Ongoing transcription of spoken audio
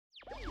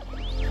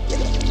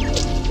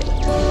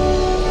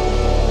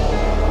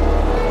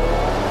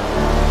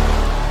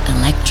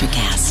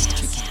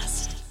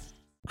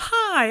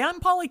Hi,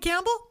 I'm Polly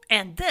Campbell,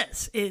 and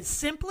this is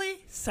Simply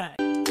Said.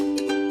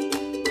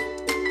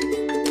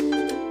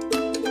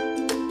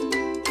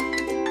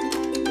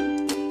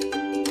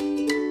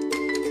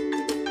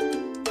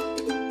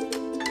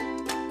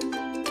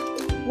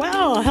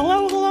 Well,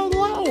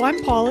 hello.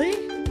 I'm Polly,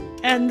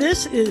 and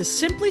this is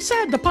Simply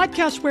Said, the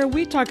podcast where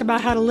we talk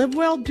about how to live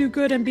well, do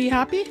good, and be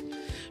happy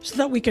so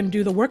that we can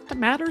do the work that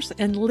matters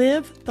and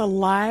live the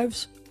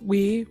lives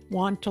we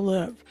want to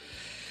live.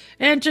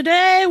 And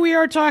today we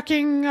are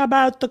talking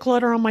about the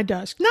clutter on my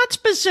desk. Not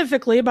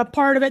specifically, but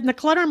part of it, and the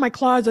clutter in my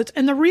closets.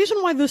 And the reason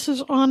why this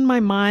is on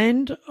my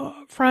mind,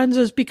 friends,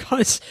 is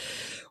because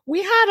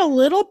we had a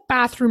little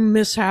bathroom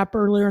mishap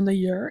earlier in the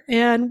year,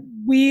 and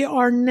we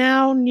are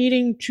now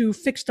needing to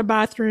fix the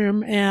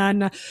bathroom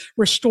and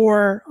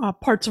restore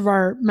parts of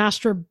our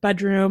master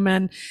bedroom.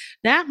 And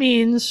that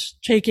means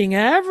taking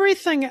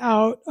everything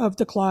out of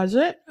the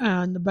closet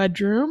and the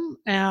bedroom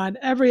and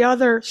every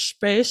other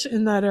space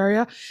in that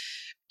area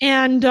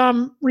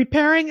and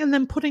repairing and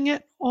then putting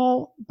it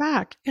all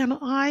back. And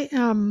I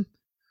am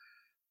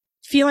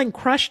feeling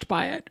crushed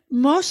by it,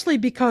 mostly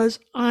because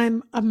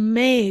I'm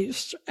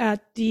amazed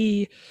at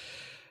the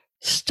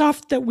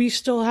stuff that we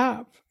still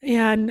have.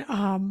 And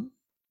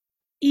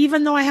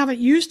even though I haven't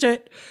used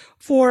it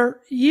for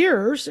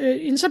years,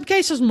 in some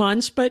cases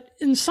months, but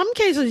in some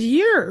cases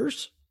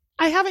years,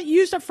 I haven't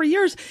used it for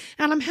years,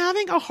 and I'm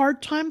having a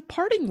hard time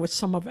parting with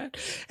some of it.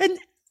 And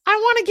I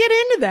want to get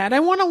into that. I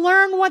want to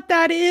learn what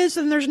that is,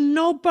 and there's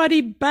nobody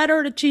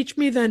better to teach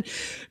me than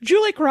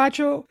Julie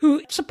Caracho,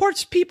 who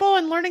supports people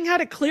in learning how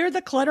to clear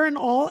the clutter in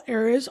all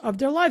areas of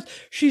their lives.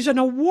 She's an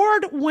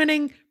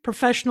award-winning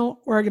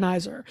professional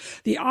organizer,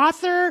 the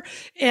author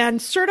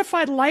and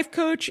certified life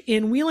coach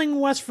in Wheeling,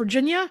 West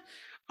Virginia,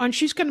 and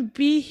she's going to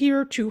be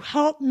here to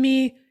help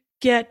me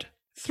get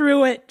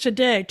through it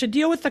today, to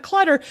deal with the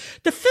clutter,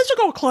 the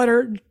physical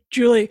clutter,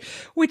 Julie,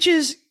 which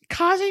is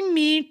causing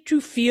me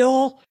to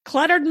feel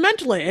cluttered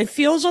mentally. It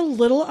feels a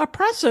little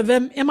oppressive.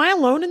 Am I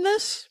alone in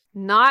this?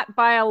 Not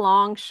by a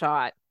long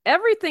shot.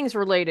 Everything's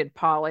related,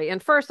 Polly.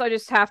 And first, I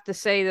just have to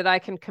say that I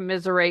can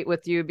commiserate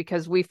with you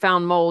because we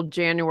found mold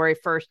January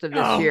 1st of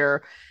this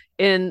year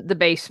in the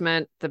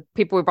basement. The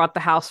people we bought the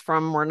house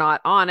from were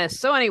not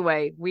honest. So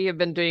anyway, we have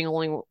been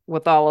dealing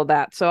with all of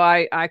that. So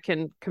I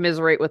can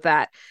commiserate with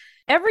that.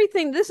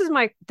 Everything, this is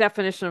my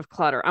definition of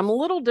clutter. I'm a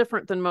little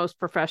different than most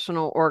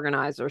professional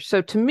organizers.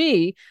 So to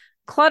me,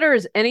 clutter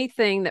is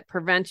anything that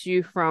prevents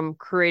you from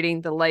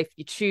creating the life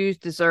you choose,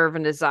 deserve,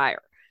 and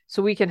desire.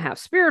 So we can have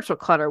spiritual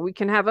clutter, we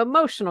can have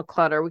emotional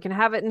clutter, we can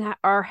have it in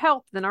our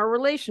health and our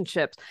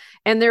relationships.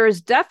 And there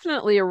is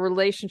definitely a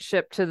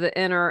relationship to the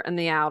inner and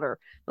the outer.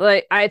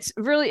 It's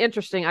really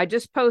interesting. I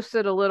just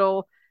posted a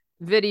little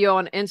video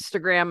on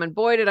Instagram, and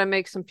boy, did I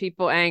make some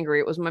people angry.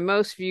 It was my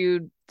most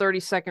viewed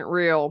 30-second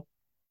reel.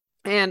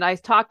 And I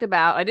talked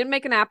about, I didn't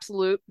make an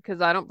absolute because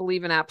I don't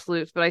believe in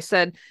absolutes, but I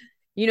said,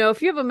 you know,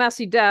 if you have a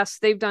messy desk,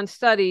 they've done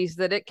studies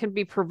that it can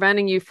be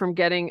preventing you from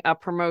getting a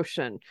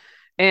promotion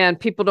and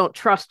people don't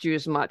trust you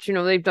as much. You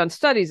know, they've done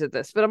studies of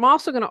this, but I'm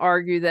also going to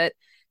argue that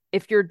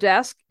if your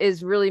desk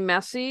is really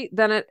messy,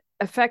 then it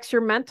affects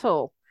your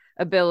mental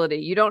ability.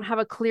 You don't have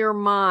a clear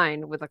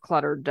mind with a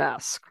cluttered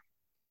desk.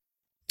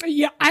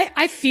 Yeah,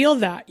 I feel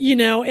that, you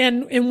know,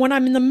 and when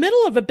I'm in the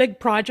middle of a big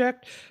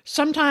project,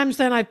 sometimes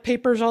then I have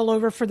papers all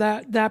over for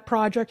that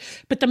project.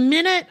 But the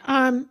minute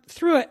I'm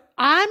through it,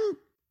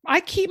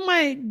 I keep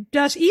my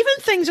desk, even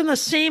things in the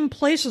same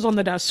places on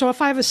the desk. So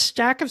if I have a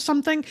stack of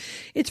something,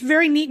 it's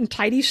very neat and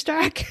tidy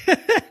stack,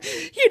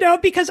 you know,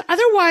 because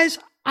otherwise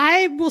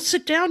I will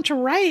sit down to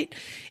write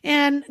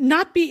and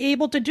not be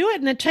able to do it.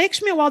 And it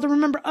takes me a while to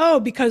remember,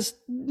 because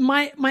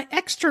my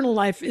external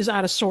life is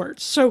out of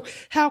sorts. So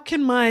how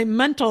can my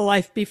mental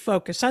life be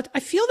focused? I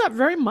feel that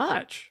very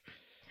much.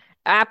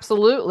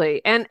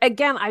 Absolutely. And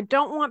again, I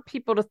don't want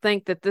people to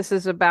think that this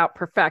is about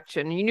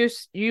perfection.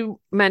 You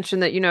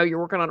mentioned that, you're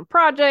working on a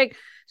project,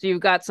 so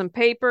you've got some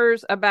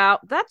papers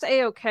about, that's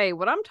a-okay.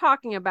 What I'm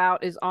talking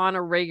about is on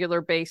a regular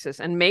basis,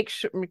 and make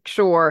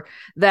sure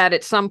that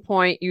at some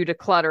point you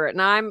declutter it.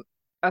 And I'm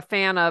a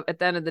fan of, at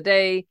the end of the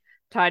day,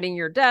 tidying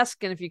your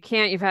desk. And if you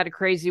can't, you've had a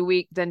crazy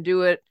week, then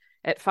do it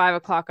at 5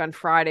 o'clock on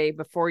Friday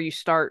before you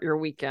start your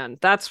weekend.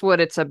 That's what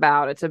it's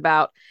about. It's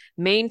about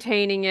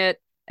maintaining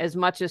it as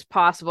much as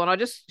possible. And I'll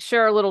just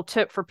share a little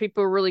tip for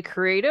people who are really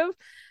creative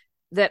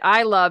that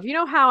I love. You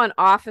know how in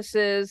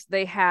offices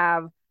they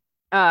have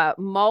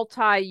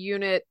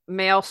multi-unit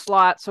mail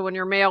slots. So when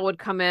your mail would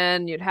come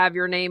in, you'd have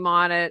your name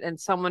on it, and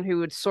someone who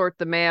would sort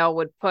the mail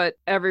would put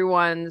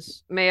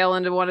everyone's mail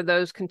into one of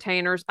those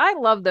containers. I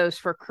love those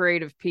for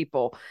creative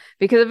people,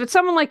 because if it's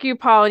someone like you,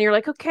 Paul, and you're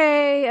like,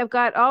 okay, I've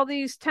got all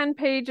these 10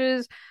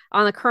 pages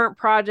on the current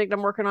project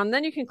I'm working on,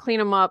 then you can clean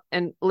them up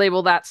and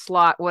label that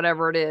slot,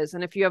 whatever it is.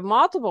 And if you have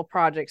multiple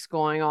projects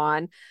going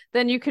on,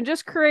 then you can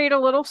just create a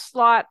little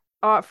slot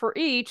for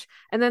each,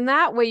 and then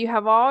that way you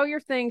have all your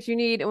things you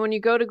need, and when you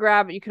go to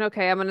grab it, you can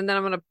I'm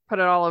gonna put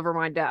it all over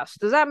my desk.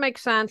 Does that make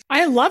sense?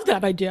 I love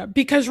that idea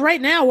because right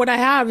now what I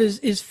have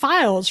is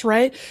files,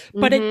 right?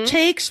 But it Mm-hmm.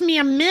 takes me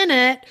a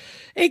minute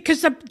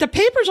because the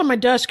papers on my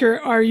desk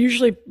are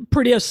usually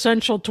pretty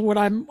essential to what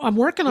I'm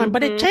working on.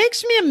 But it Mm-hmm.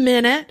 takes me a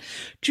minute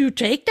to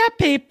take that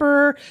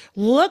paper,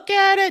 look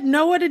at it,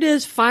 know what it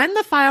is, find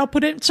the file,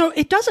 put it. So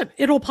it doesn't.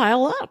 It'll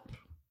pile up.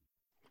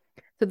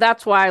 So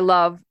that's why I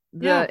love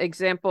Yeah. the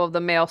example of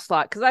the mail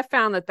slot, because I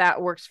found that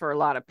that works for a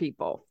lot of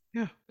people.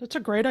 Yeah. That's a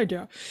great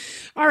idea.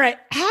 All right.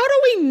 How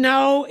do we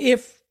know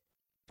if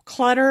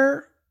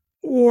clutter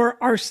or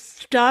our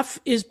stuff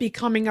is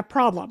becoming a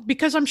problem?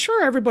 Because I'm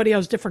sure everybody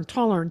has different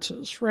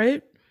tolerances,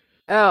 right?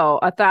 Oh,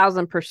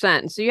 1,000%.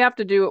 And so you have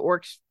to do what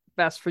works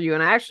best for you.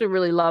 And I actually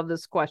really love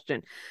this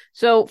question.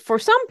 So for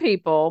some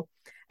people,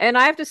 and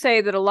I have to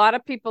say that a lot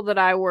of people that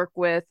I work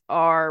with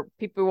are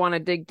people who want to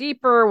dig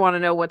deeper, want to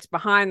know what's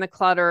behind the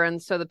clutter. And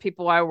so the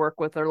people I work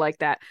with are like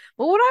that.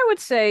 But what I would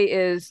say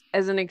is,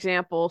 as an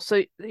example,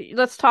 so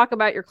let's talk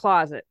about your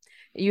closet.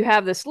 You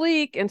have this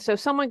leak, and so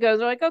someone goes,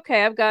 they're like,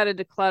 okay, I've got to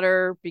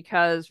declutter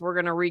because we're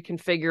going to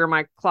reconfigure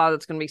my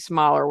closet's going to be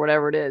smaller,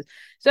 whatever it is.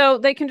 So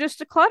they can just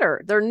declutter.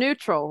 They're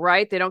neutral,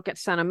 right? They don't get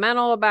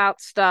sentimental about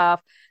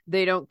stuff.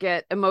 They don't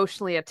get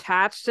emotionally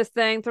attached to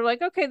things. They're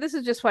like, okay, this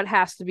is just what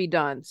has to be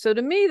done. So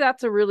to me,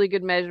 that's a really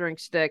good measuring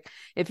stick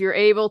if you're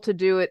able to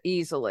do it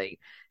easily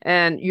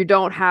and you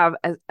don't have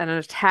an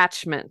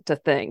attachment to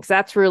things.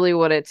 That's really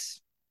what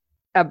it's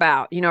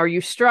about. Are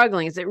you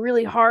struggling? Is it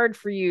really hard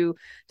for you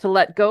to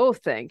let go of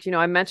things?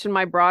 I mentioned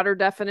my broader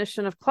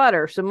definition of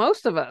clutter. So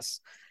most of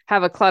us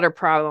have a clutter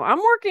problem. I'm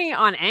working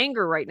on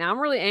anger right now. I'm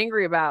really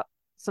angry about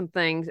some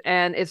things,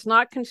 and it's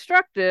not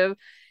constructive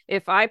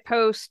if I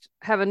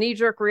have a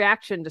knee-jerk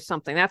reaction to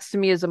something. That's, to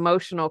me, is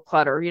emotional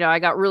clutter. I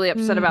got really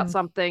upset about Mm.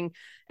 something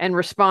and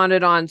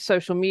responded on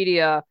social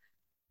media.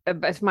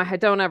 It's my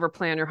don't ever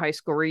plan your high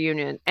school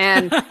reunion.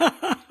 And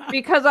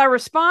because I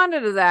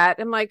responded to that,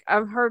 I'm like,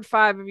 I've heard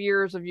 5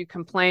 years of you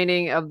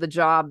complaining of the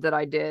job that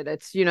I did.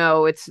 It's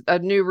a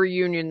new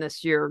reunion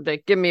this year. They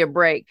give me a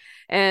break.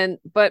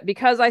 But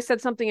because I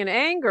said something in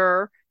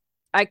anger,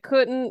 I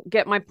couldn't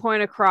get my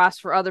point across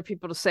for other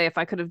people to say. If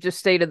I could have just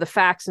stated the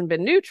facts and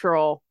been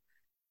neutral,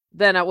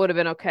 then it would have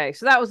been okay.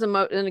 So that was an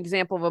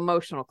example of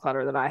emotional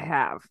clutter that I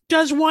have.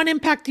 Does one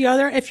impact the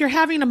other? If you're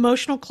having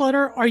emotional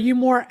clutter, are you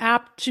more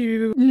apt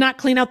to not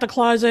clean out the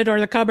closet or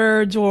the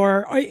cupboards,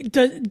 or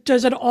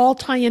does it all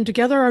tie in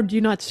together, or do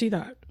you not see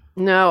that?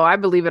 No, I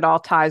believe it all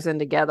ties in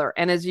together.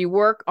 And as you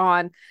work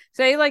on,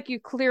 say, like you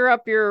clear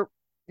up your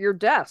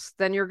desk,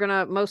 then you're going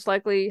to most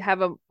likely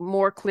have a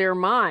more clear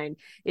mind.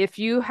 If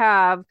you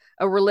have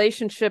a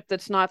relationship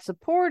that's not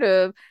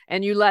supportive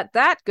and you let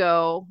that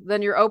go,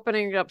 then you're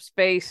opening up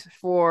space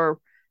for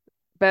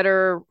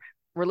better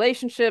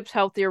relationships,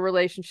 healthier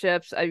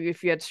relationships.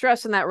 If you had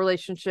stress in that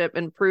relationship,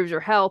 improves your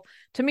health.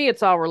 To me,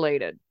 it's all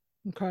related.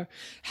 Okay.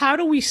 How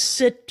do we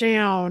sit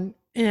down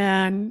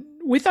and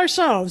with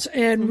ourselves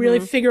and really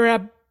Mm-hmm.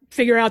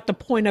 figure out the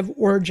point of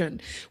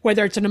origin,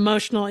 whether it's an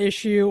emotional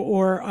issue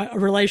or a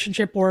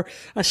relationship or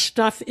a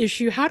stuff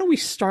issue? How do we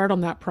start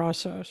on that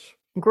process?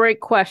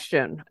 Great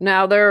question.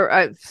 Now, there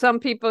are some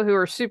people who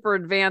are super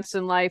advanced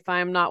in life.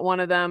 I am not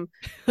one of them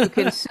who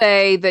can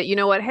say that, you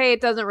know what, hey,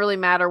 it doesn't really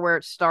matter where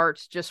it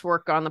starts, just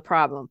work on the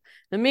problem.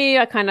 To me,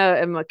 I kind of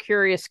am a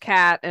curious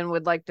cat and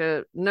would like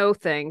to know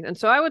things. And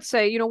so I would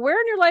say,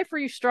 where in your life are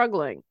you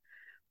struggling?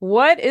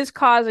 What is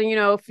causing,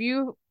 if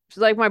you,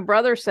 like my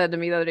brother said to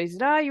me the other day, he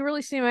said, you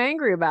really seem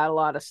angry about a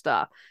lot of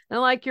stuff. And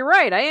I'm like, you're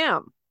right, I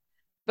am.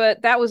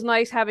 But that was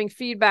nice having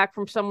feedback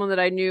from someone that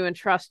I knew and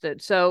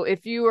trusted. So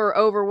if you are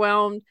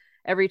overwhelmed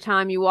every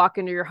time you walk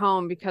into your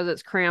home because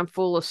it's crammed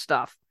full of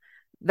stuff,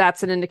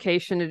 that's an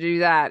indication to do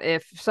that.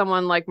 If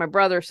someone like my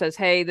brother says,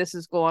 hey, this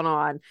is going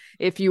on,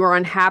 if you are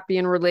unhappy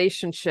in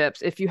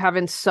relationships, if you have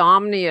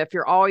insomnia, if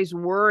you're always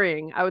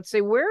worrying, I would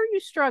say, where are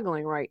you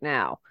struggling right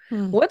now?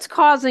 Hmm. What's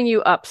causing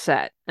you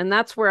upset? And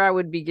that's where I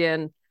would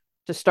begin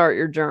to start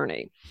your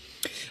journey.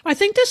 I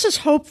think this is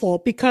hopeful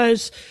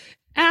because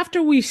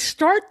after we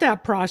start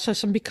that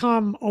process and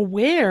become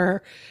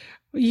aware,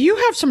 you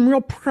have some real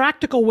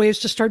practical ways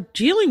to start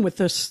dealing with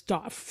this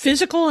stuff,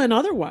 physical and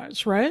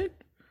otherwise, right?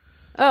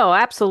 Oh,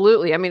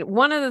 absolutely. I mean,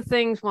 one of the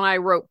things when I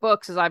wrote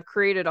books is I've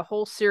created a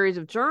whole series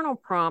of journal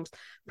prompts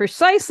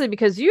precisely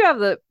because you have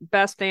the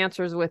best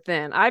answers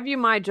within. I view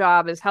my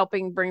job as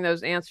helping bring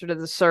those answers to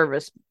the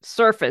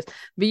surface,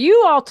 but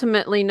you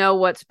ultimately know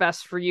what's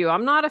best for you.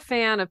 I'm not a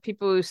fan of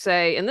people who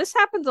say, and this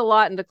happens a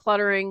lot in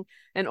decluttering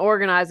and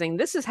organizing,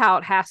 this is how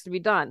it has to be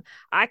done.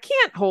 I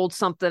can't hold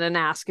something and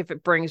ask if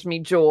it brings me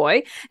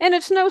joy. And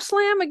it's no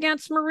slam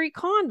against Marie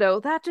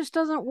Kondo. That just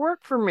doesn't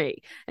work for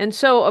me. And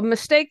so a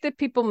mistake that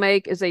people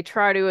make is they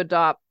try to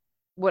adopt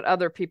what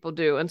other people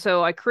do. And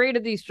so I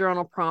created these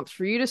journal prompts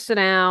for you to sit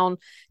down,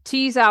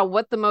 tease out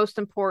what the most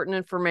important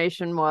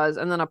information was,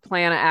 and then a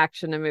plan of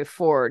action to move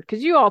forward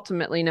because you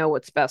ultimately know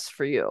what's best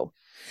for you.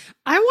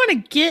 I want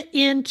to get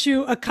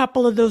into a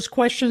couple of those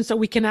questions that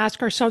we can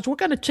ask ourselves. We're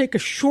going to take a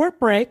short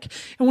break.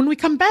 And when we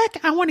come back,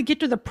 I want to get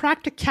to the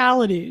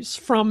practicalities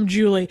from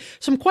Julie.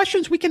 Some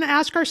questions we can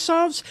ask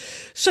ourselves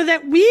so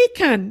that we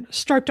can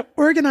start to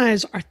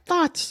organize our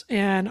thoughts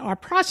and our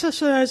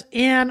processes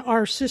and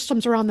our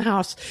systems around the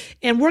house.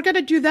 And we're going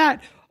to do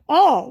that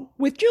all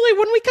with Julie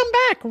when we come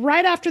back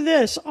right after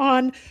this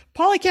on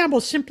Polly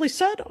Campbell Simply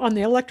Said on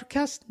the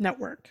Electrocast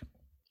Network.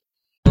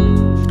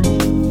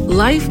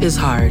 Life is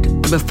hard,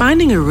 but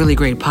finding a really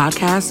great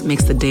podcast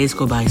makes the days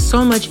go by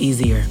so much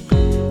easier.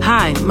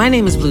 Hi, my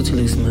name is Blue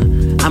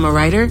Telusma. I'm a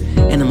writer,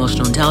 an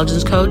emotional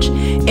intelligence coach,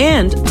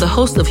 and the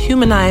host of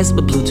Humanize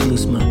with Blue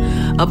Telusma,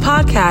 a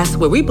podcast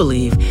where we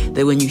believe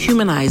that when you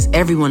humanize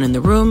everyone in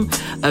the room,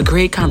 a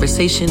great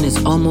conversation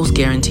is almost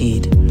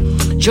guaranteed.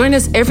 Join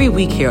us every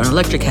week here on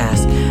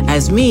Electrocast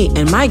as me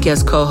and my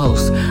guest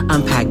co-hosts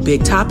unpack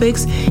big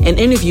topics and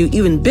interview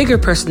even bigger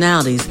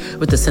personalities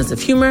with a sense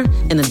of humor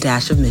and a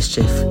dash of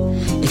mischief.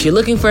 If you're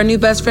looking for a new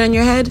best friend in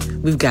your head,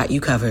 we've got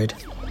you covered.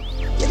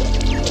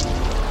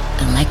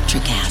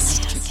 Electrocast.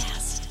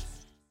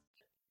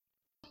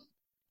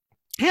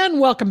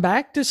 And welcome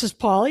back. This is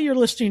Polly. You're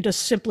listening to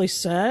Simply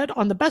Said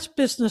on the Best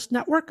Business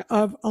Network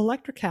of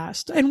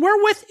Electrocast. And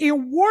we're with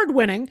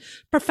award-winning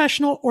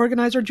professional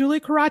organizer Julie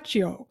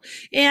Caraccio.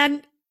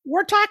 And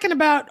we're talking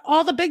about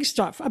all the big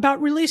stuff,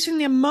 about releasing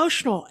the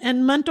emotional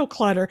and mental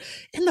clutter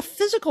and the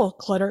physical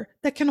clutter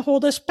that can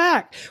hold us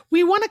back.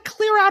 We want to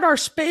clear out our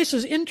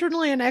spaces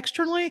internally and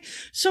externally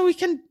so we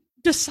can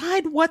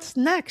decide what's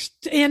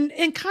next and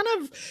kind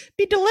of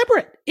be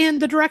deliberate in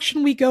the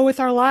direction we go with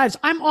our lives.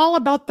 I'm all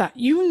about that.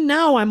 You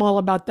know, I'm all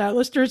about that,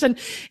 listeners.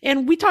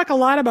 And we talk a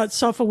lot about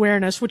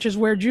self-awareness, which is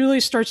where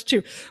Julie starts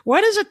to,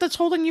 what is it that's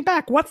holding you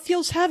back? What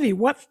feels heavy?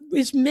 What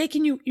is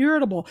making you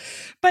irritable?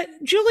 But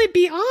Julie,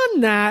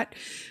 beyond that,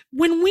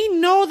 when we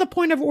know the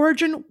point of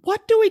origin,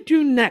 what do we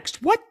do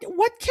next? What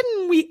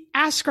can we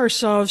ask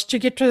ourselves to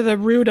get to the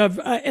root of,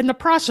 in the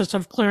process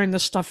of clearing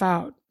this stuff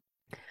out?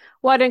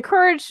 Well, I'd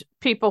encourage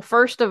people,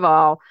 first of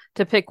all,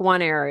 to pick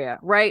one area,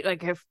 right?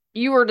 Like if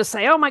you were to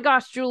say, oh my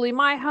gosh, Julie,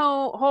 my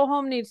whole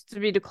home needs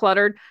to be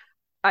decluttered,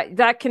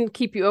 that can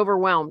keep you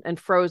overwhelmed and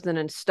frozen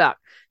and stuck.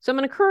 So I'm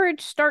going to encourage,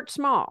 start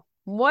small.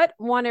 What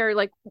one area,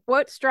 like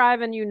what's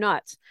driving you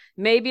nuts?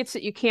 Maybe it's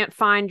that you can't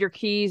find your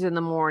keys in the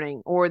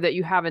morning, or that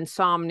you have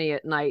insomnia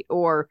at night,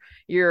 or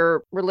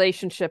your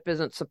relationship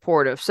isn't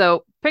supportive.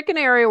 So pick an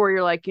area where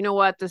you're like, you know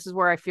what, this is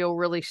where I feel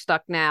really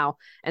stuck now,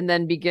 and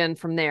then begin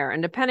from there.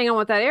 And depending on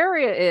what that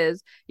area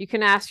is, you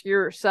can ask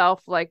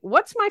yourself, like,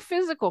 what's my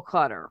physical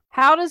clutter?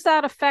 How does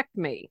that affect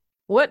me?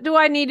 What do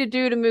I need to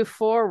do to move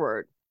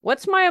forward?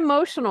 What's my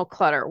emotional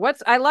clutter?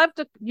 I love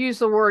to use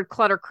the word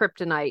clutter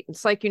kryptonite.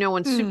 It's like,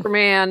 when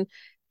Superman,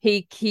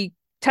 he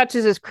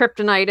touches his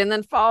kryptonite and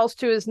then falls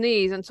to his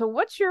knees. And so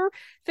what's your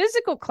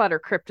physical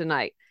clutter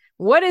kryptonite?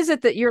 What is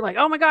it that you're like,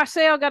 oh my gosh,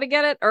 sale, got to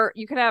get it? Or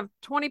you could have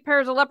 20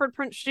 pairs of leopard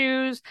print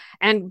shoes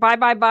and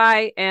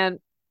buy, and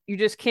you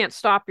just can't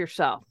stop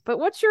yourself. But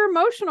what's your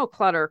emotional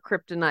clutter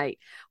kryptonite?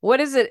 What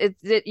is it?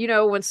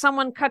 When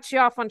someone cuts you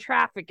off on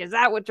traffic, is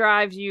that what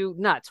drives you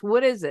nuts?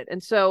 What is it?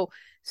 And so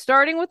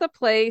starting with a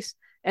place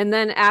and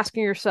then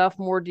asking yourself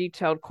more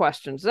detailed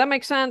questions. Does that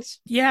make sense?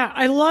 Yeah,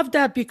 I love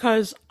that,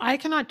 because I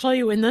cannot tell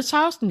you in this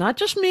house, not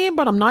just me,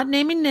 but I'm not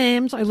naming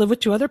names. I live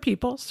with 2 other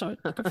people, so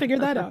I can figure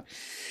that out.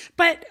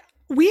 But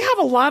we have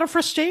a lot of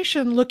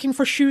frustration looking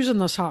for shoes in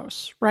this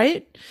house,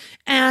 right?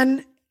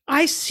 And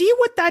I see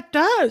what that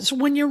does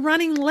when you're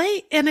running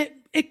late, and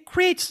it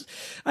creates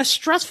a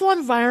stressful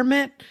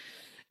environment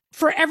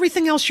for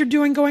everything else you're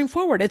doing going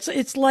forward.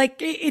 It's like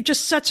it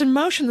just sets in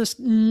motion this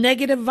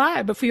negative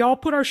vibe. If we all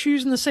put our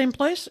shoes in the same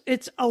place,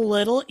 it's a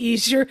little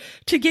easier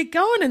to get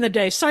going in the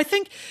day. So I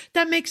think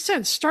that makes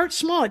sense. Start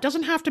small. It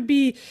doesn't have to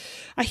be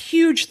a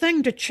huge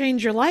thing to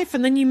change your life,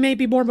 and then you may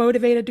be more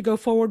motivated to go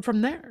forward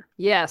from there.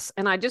 Yes.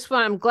 And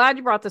I'm glad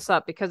you brought this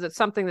up, because it's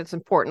something that's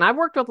important. I've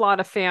worked with a lot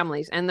of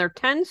families, and there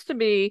tends to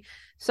be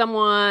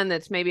someone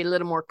that's maybe a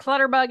little more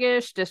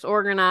clutterbuggish,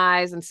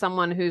 disorganized, and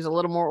someone who's a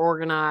little more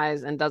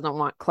organized and doesn't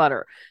want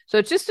clutter. So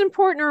it's just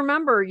important to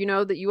remember,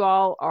 that you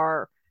all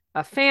are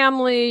a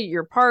family,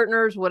 your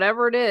partners,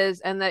 whatever it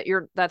is, and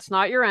that's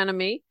not your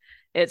enemy.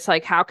 It's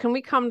like, how can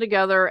we come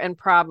together and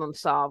problem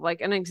solve? Like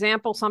an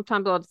example,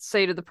 sometimes I'll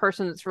say to the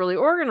person that's really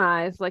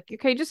organized, like,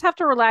 okay, you just have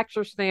to relax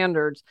your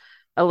standards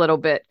a little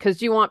bit, because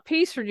do you want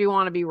peace or do you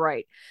want to be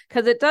right?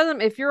 Because it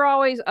doesn't, if you're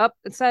always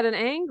upset and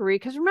angry,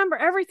 because remember,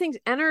 everything's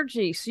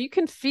energy. So you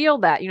can feel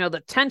that,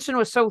 the tension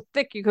was so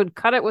thick, you could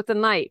cut it with a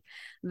knife.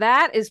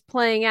 That is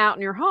playing out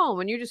in your home.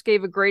 And you just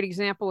gave a great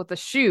example with the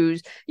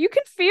shoes. You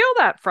can feel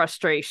that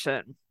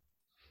frustration.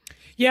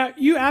 Yeah,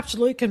 you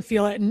absolutely can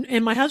feel it.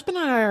 And my husband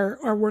and I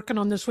are working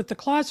on this with the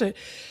closet,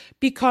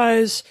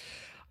 because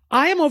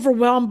I am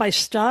overwhelmed by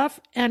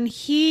stuff, and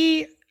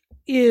he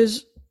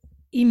is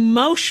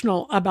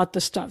emotional about the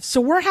stuff.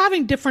 So we're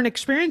having different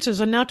experiences.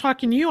 And now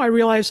talking to you, I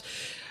realize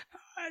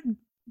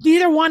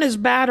neither one is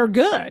bad or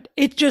good.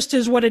 It just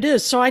is what it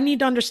is. So I need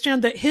to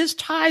understand that his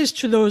ties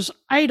to those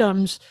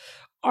items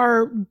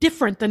are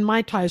different than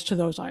my ties to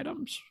those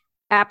items.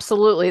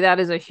 Absolutely. That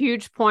is a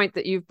huge point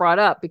that you've brought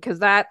up, because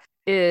that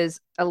is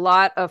a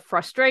lot of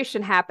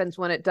frustration happens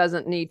when it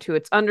doesn't need to.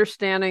 It's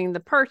understanding the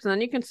person. And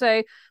you can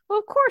say, well,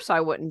 of course I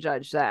wouldn't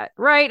judge that.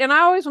 Right. And I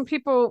always, when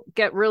people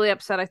get really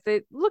upset, I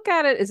say, look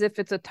at it as if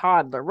it's a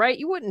toddler, right?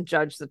 You wouldn't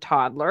judge the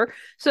toddler.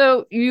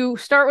 So you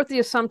start with the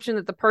assumption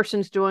that the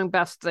person's doing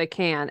best they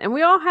can. And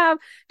we all have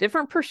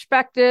different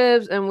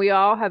perspectives and we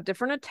all have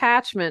different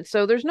attachments.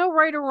 So there's no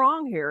right or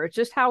wrong here. It's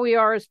just how we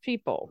are as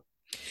people.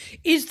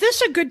 Is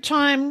this a good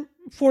time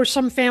for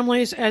some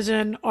families, as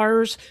in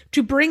ours,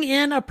 to bring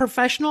in a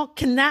professional?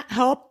 Can that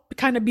help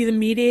kind of be the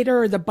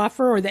mediator or the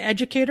buffer or the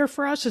educator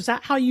for us? Is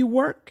that how you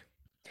work?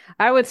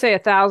 I would say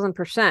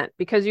 1,000%,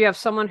 because you have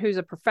someone who's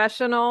a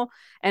professional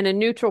and a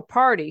neutral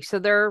party.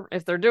 So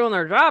if they're doing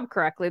their job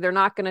correctly, they're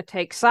not going to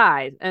take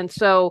sides. And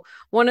so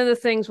one of the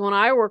things when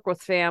I work with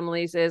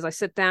families is I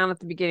sit down at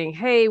the beginning,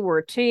 hey, we're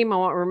a team. I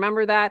want to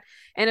remember that.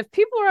 And if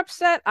people are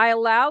upset, I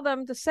allow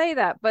them to say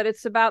that. But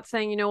it's about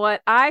saying, you know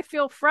what? I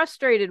feel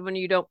frustrated when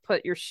you don't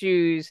put your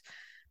shoes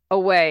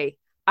away.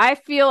 I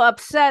feel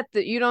upset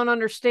that you don't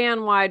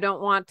understand why I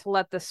don't want to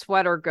let the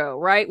sweater go,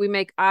 right? We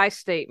make I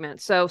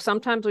statements. So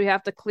sometimes we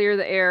have to clear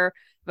the air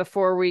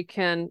before we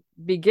can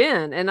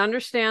begin, and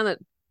understand that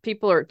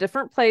people are at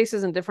different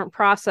places and different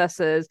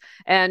processes.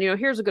 And,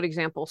 here's a good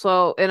example.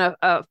 So in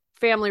a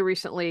family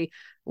recently,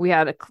 we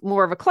had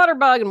more of a clutter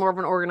bug and more of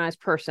an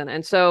organized person.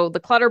 And so the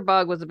clutter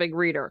bug was a big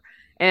reader.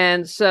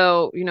 And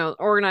so,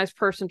 organized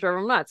person drove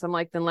them nuts. I'm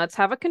like, then let's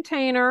have a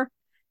container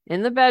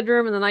in the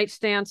bedroom and the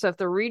nightstand. So if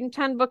they're reading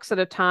 10 books at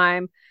a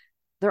time,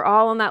 they're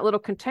all in that little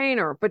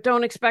container, but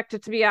don't expect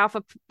it to be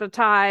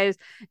alphabetized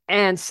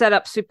and set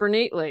up super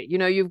neatly.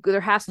 There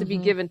has to be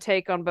give and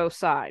take on both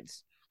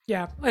sides.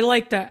 Yeah, I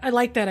like that. I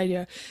like that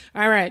idea.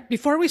 All right.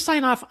 Before we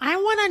sign off, I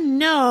want to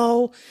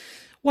know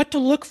what to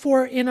look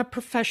for in a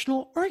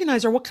professional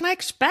organizer. What can I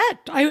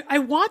expect? I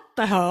want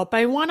the help.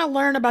 I want to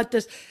learn about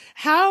this.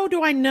 How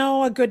do I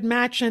know a good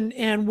match,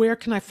 and where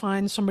can I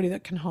find somebody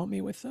that can help me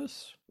with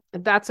this?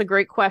 That's a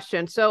great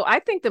question. So I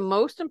think the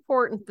most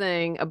important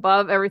thing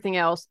above everything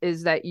else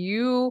is that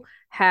you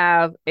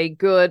have a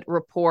good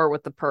rapport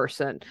with the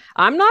person.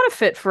 I'm not a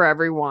fit for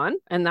everyone,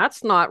 and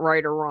that's not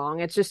right or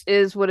wrong. It just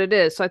is what it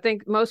is. So I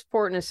think most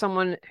important is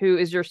someone who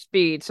is your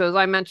speed. So as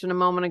I mentioned a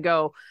moment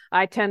ago,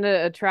 I tend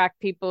to attract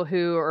people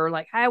who are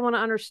like, I want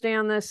to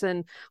understand this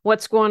and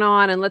what's going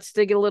on, and let's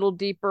dig a little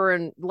deeper,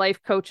 and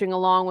life coaching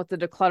along with the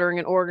decluttering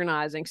and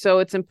organizing. So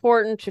it's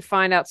important to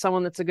find out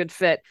someone that's a good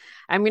fit.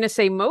 I'm going to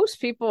say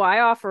most people, I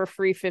offer a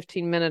free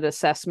 15-minute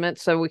assessment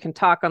so we can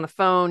talk on the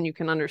phone. You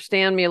can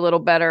understand me a little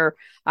better.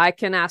 I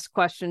can ask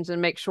questions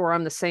and make sure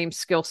I'm the same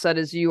skill set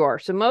as you are.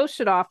 So most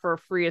should offer a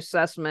free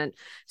assessment.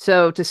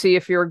 So to see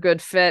if you're a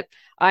good fit.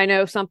 I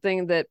know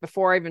something that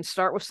before I even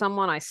start with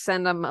someone, I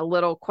send them a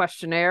little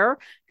questionnaire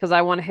because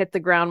I want to hit the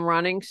ground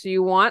running. So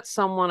you want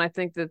someone, I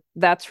think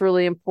that's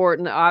really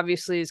important.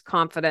 Obviously is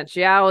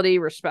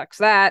confidentiality, respects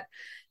that,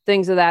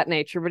 things of that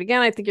nature. But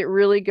again, I think it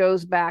really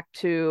goes back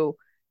to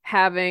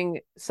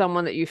having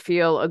someone that you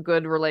feel a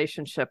good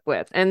relationship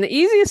with. And the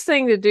easiest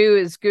thing to do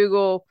is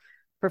Google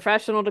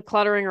professional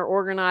decluttering or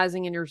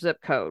organizing in your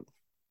zip code.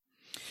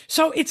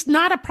 So it's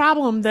not a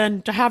problem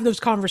then to have those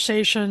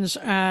conversations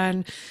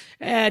and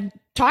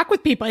talk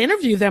with people,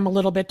 interview them a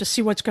little bit to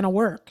see what's going to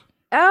work.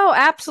 Oh,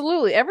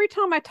 absolutely. Every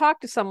time I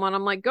talk to someone,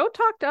 I'm like, go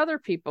talk to other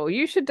people.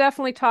 You should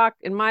definitely talk,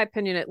 in my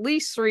opinion, at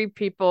least 3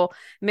 people,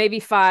 maybe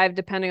 5,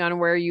 depending on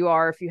where you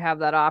are, if you have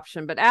that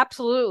option. But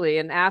absolutely.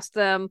 And ask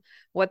them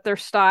what their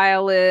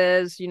style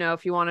is.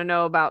 If you want to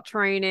know about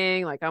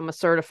training, like I'm a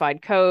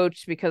certified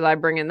coach because I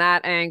bring in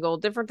that angle,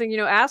 different thing,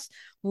 ask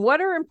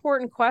what are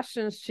important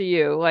questions to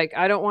you. Like,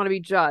 I don't want to be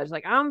judged.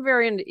 Like, I'm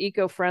very into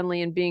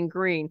eco-friendly and being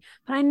green,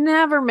 but I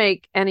never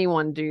make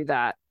anyone do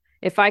that.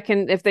 If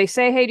they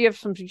say, hey, do you have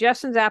some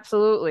suggestions?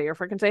 Absolutely. Or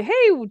if I can say,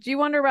 hey, do you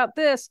wonder about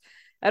this?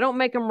 I don't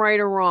make them right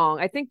or wrong.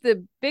 I think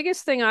the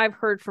biggest thing I've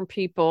heard from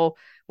people,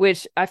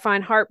 which I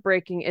find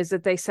heartbreaking, is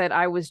that they said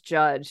I was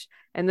judged.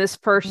 And this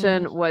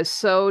person was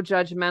so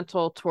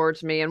judgmental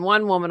towards me. And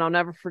one woman I'll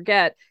never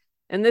forget,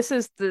 and this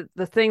is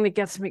the thing that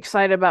gets me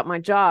excited about my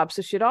job.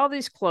 So she had all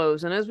these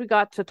clothes. And as we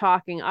got to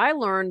talking, I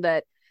learned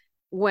that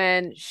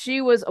when she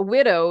was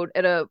widowed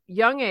at a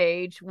young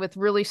age with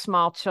really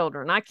small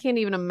children, I can't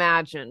even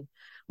imagine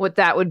what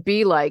that would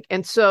be like.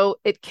 And so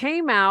it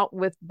came out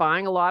with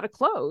buying a lot of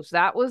clothes.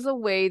 That was a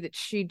way that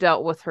she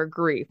dealt with her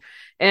grief.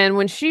 And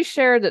when she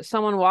shared that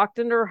someone walked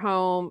into her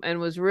home and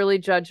was really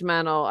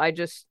judgmental, I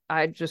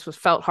just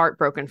felt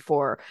heartbroken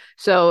for her.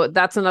 So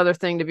that's another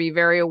thing to be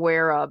very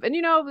aware of. And,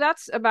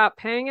 that's about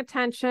paying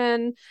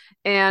attention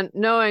and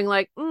knowing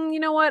like, you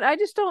know what, I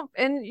just don't,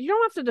 and you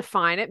don't have to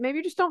define it. Maybe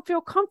you just don't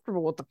feel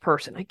comfortable with the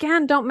person.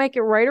 Again, don't make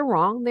it right or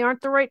wrong. They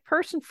aren't the right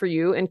person for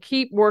you, and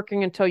keep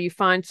working until you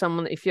find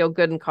someone that you feel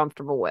good and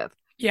comfortable with.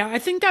 Yeah, I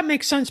think that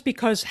makes sense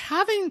because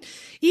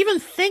even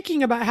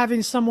thinking about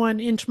having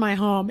someone into my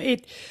home,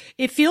 it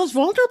feels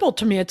vulnerable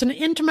to me. It's an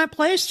intimate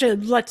place to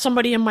let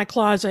somebody in my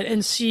closet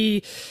and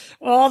see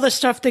all the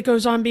stuff that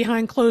goes on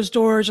behind closed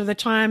doors or the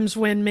times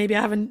when maybe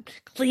I haven't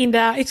cleaned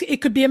out.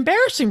 It could be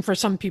embarrassing for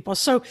some people.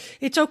 So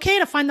it's okay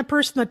to find the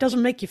person that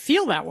doesn't make you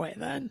feel that way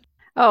then.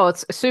 Oh,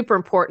 it's super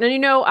important.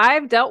 And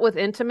I've dealt with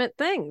intimate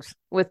things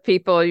with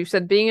people. You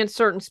said being in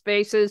certain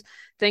spaces,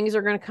 things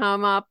are going to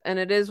come up, and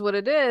it is what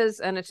it is.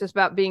 And it's just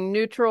about being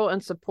neutral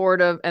and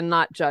supportive and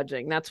not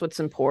judging. That's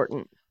what's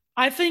important.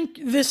 I think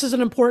this is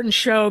an important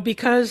show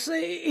because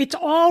it's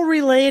all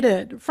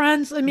related,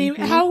 friends. I mean,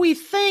 how we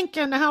think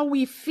and how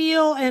we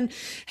feel and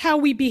how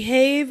we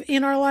behave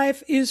in our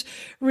life is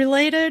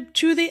related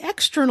to the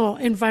external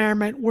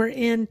environment we're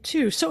in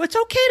too. So it's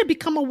okay to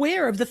become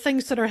aware of the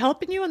things that are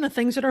helping you and the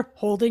things that are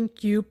holding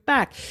you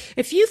back.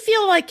 If you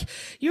feel like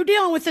you're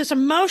dealing with this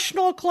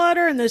emotional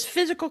clutter and this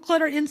physical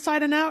clutter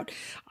inside and out,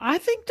 I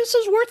think this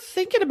is worth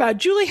thinking about.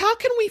 Julie, how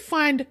can we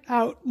find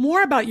out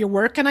more about your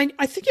work? And I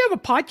think you have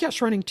a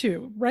podcast running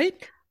too, right?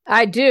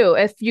 I do.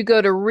 If you go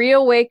to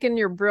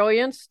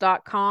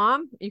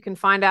reawakenyourbrilliance.com, you can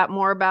find out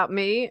more about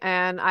me.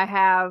 And I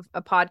have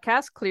a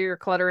podcast, Clear Your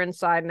Clutter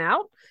Inside and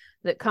Out,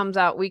 that comes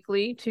out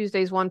weekly,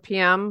 Tuesdays, 1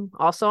 p.m.,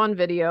 also on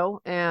video.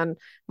 And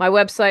my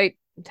website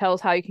tells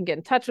how you can get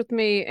in touch with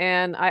me.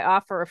 And I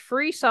offer a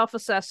free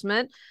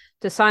self-assessment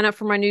to sign up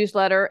for my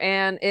newsletter.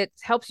 And it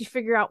helps you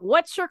figure out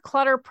what's your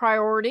clutter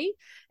priority.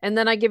 And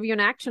then I give you an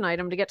action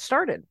item to get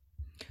started.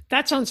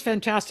 That sounds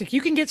fantastic. You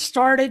can get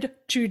started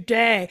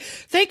today.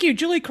 Thank you,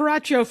 Julie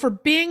Caraccio, for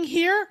being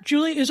here.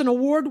 Julie is an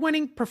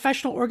award-winning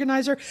professional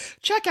organizer.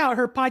 Check out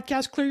her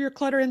podcast, Clear Your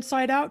Clutter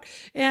Inside Out,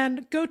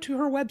 and go to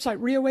her website,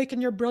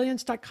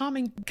 reawakenyourbrilliance.com,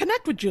 and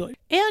connect with Julie.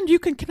 And you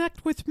can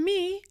connect with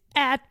me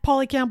at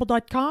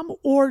pollycampbell.com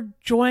or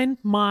join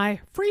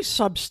my free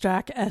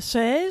Substack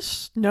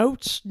essays,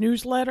 notes,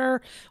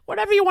 newsletter,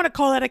 whatever you want to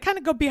call it. I kind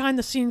of go behind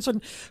the scenes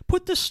and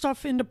put this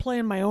stuff into play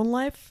in my own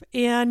life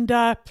and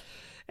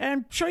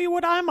show you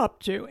what I'm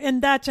up to.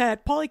 And that's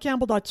at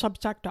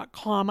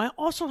pollycampbell.substack.com. I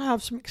also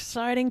have some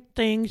exciting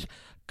things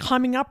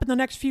coming up in the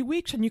next few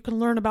weeks, and you can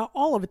learn about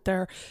all of it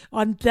there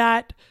on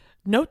that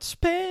notes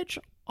page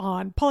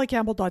on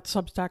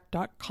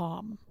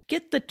pollycampbell.substack.com.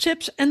 Get the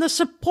tips and the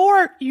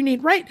support you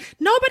need, right?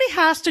 Nobody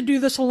has to do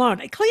this alone.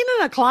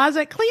 Cleaning a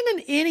closet,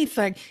 cleaning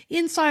anything,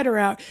 inside or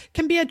out,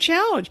 can be a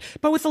challenge.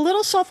 But with a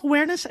little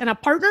self-awareness and a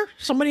partner,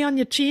 somebody on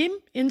your team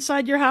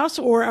inside your house,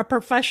 or a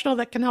professional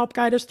that can help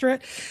guide us through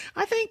it,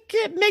 I think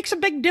it makes a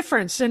big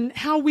difference in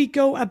how we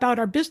go about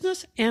our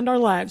business and our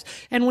lives.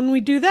 And when we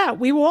do that,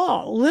 we will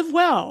all live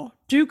well,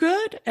 do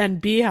good,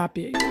 and be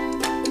happy.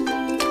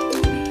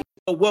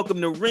 Welcome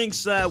to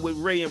Ringside with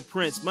Ray and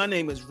Prince. My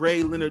name is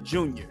Ray Leonard Jr.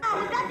 Oh, is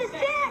that the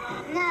set?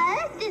 No,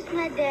 that's just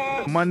my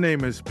dad. My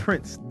name is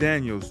Prince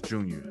Daniels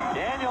Jr.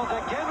 Daniels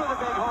again with a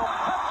big home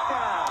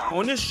touchdown.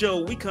 On this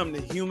show, we come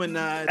to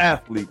humanize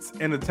athletes,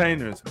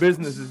 entertainers,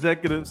 business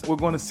executives. We're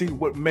going to see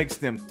what makes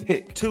them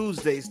tick.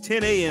 Tuesdays,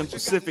 10 a.m.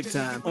 Pacific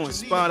time on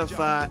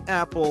Spotify,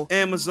 Apple,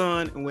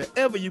 Amazon, and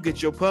wherever you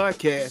get your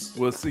podcasts.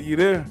 We'll see you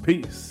there.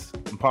 Peace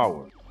and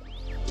power.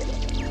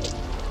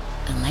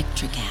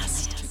 Electricast.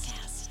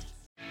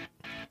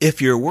 If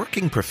you're a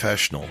working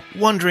professional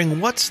wondering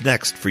what's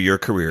next for your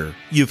career,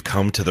 you've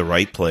come to the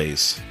right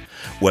place.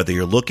 Whether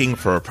you're looking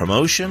for a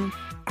promotion,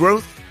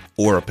 growth,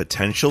 or a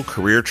potential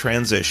career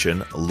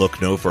transition,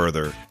 look no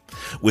further.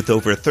 With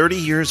over 30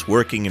 years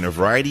working in a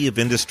variety of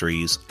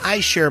industries, I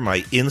share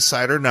my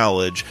insider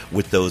knowledge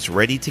with those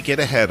ready to get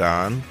ahead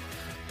on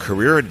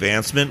Career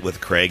Advancement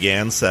with Craig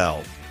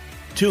Ansell.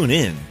 Tune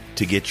in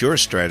to get your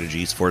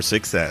strategies for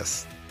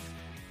success.